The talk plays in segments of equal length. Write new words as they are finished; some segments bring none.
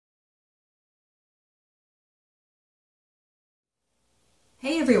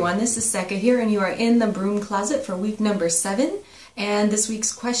Hey everyone, this is Seka here, and you are in the broom closet for week number 7. And this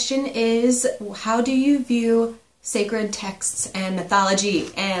week's question is, how do you view sacred texts and mythology?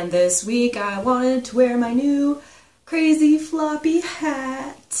 And this week I wanted to wear my new crazy floppy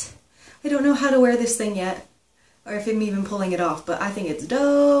hat. I don't know how to wear this thing yet, or if I'm even pulling it off, but I think it's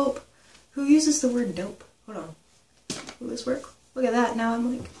dope. Who uses the word dope? Hold on. Will this work? Look at that, now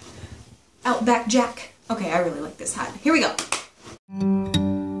I'm like Outback Jack. Okay, I really like this hat. Here we go.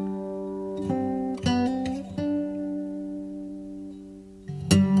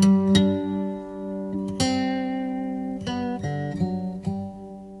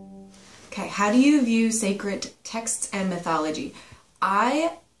 Okay, how do you view sacred texts and mythology?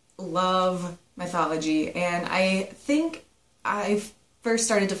 I love mythology, and I think I first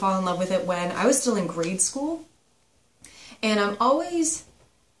started to fall in love with it when I was still in grade school. And I've always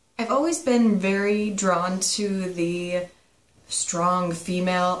been very drawn to the strong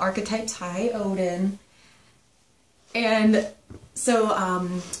female archetypes. Hi, Odin. And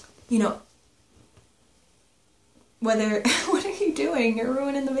so, you know, whether, what are you doing? You're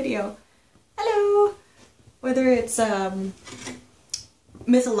ruining the video. Hello! Whether it's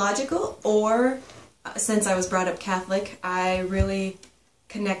mythological or, since I was brought up Catholic, I really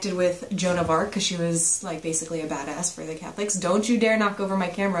connected with Joan of Arc because she was like basically a badass for the Catholics. Don't you dare knock over my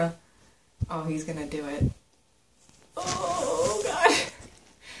camera. Oh, he's gonna do it. Oh, God.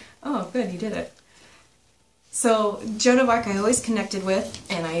 Oh, good, he did it. So, Joan of Arc I always connected with,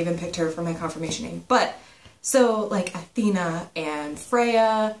 and I even picked her for my confirmation name. But, so, like Athena and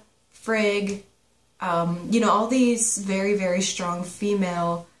Freya, Frigg, you know, all these very, very strong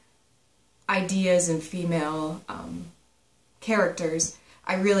female ideas and female characters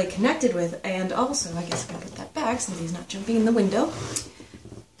I really connected with. And also, I guess I gotta put that back since he's not jumping in the window.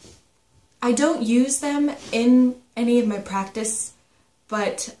 I don't use them in any of my practice,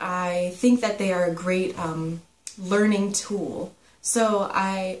 but I think that they are a great learning tool. So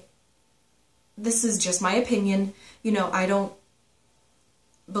this is just my opinion. You know, I don't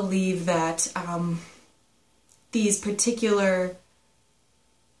believe that these particular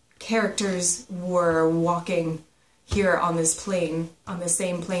characters were walking here on this plane, on the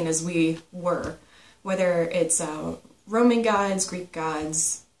same plane as we were. Whether it's Roman gods, Greek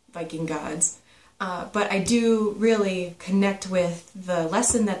gods, Viking gods, but I do really connect with the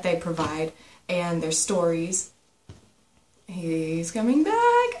lesson that they provide and their stories. He's coming back!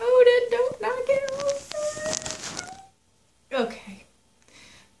 Odin, don't knock it over! Okay.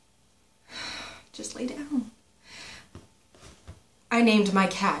 Just lay down. I named my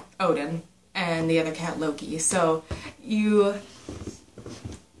cat Odin and the other cat Loki, so you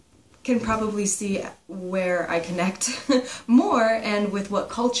can probably see where I connect more and with what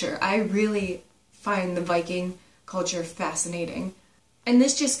culture. I really find the Viking culture fascinating. And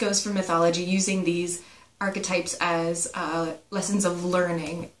this just goes for mythology, using these archetypes as lessons of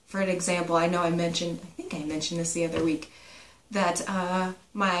learning. For an example, I think I mentioned this the other week, that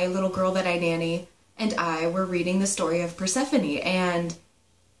my little girl that I nanny and I were reading the story of Persephone, and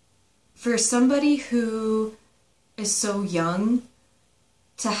for somebody who is so young,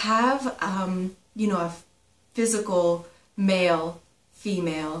 to have, you know, a physical male,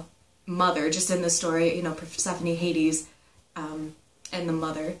 female mother, just in the story, you know, Persephone, Hades, and the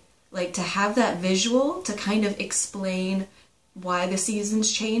mother, like to have that visual to kind of explain why the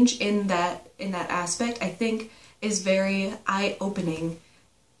seasons change in that aspect, I think is very eye-opening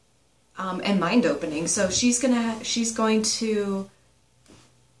and mind-opening. So she's going to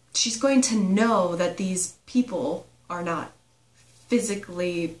know that these people are not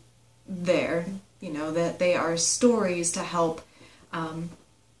physically there, you know, that they are stories to help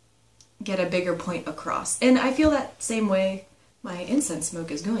get a bigger point across. And I feel that same way. My incense smoke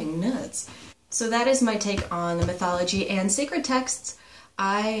is going nuts. So that is my take on the mythology and sacred texts.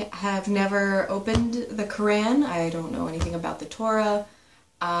 I have never opened the Quran. I don't know anything about the Torah.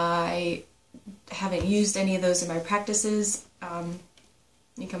 I haven't used any of those in my practices.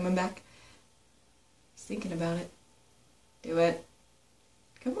 You coming back? He's thinking about it. Do it.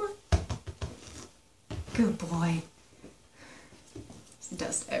 Come on. Good boy. There's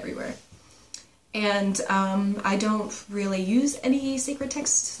dust everywhere. And I don't really use any sacred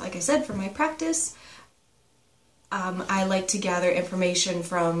texts, like I said, for my practice. I like to gather information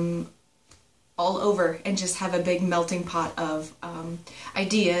from all over and just have a big melting pot of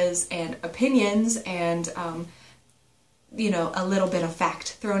ideas and opinions and, you know, a little bit of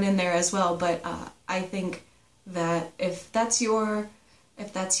fact thrown in there as well. But I think that if that's your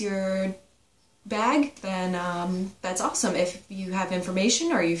bag, then that's awesome. If you have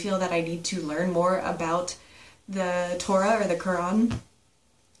information or you feel that I need to learn more about the Torah or the Quran,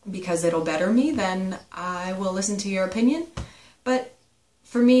 because it'll better me, then I will listen to your opinion. But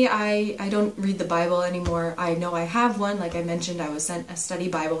for me, I don't read the Bible anymore. I know I have one. Like I mentioned, I was sent a study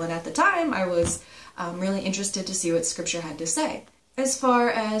Bible, and at the time I was really interested to see what Scripture had to say. As far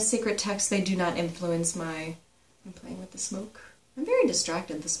as sacred texts, they do not influence my... I'm playing with the smoke. I'm very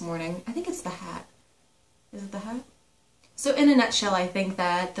distracted this morning. I think it's the hat. Is it the hat? So in a nutshell, I think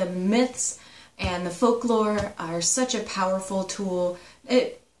that the myths and the folklore are such a powerful tool.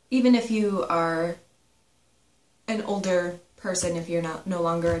 Even if you are an older person, if you're no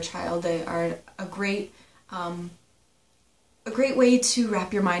longer a child, they are a great way to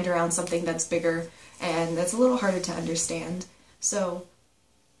wrap your mind around something that's bigger and that's a little harder to understand. So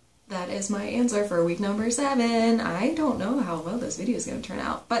that is my answer for week number 7. I don't know how well this video is going to turn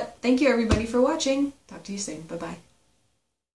out, but thank you everybody for watching. Talk to you soon. Bye-bye.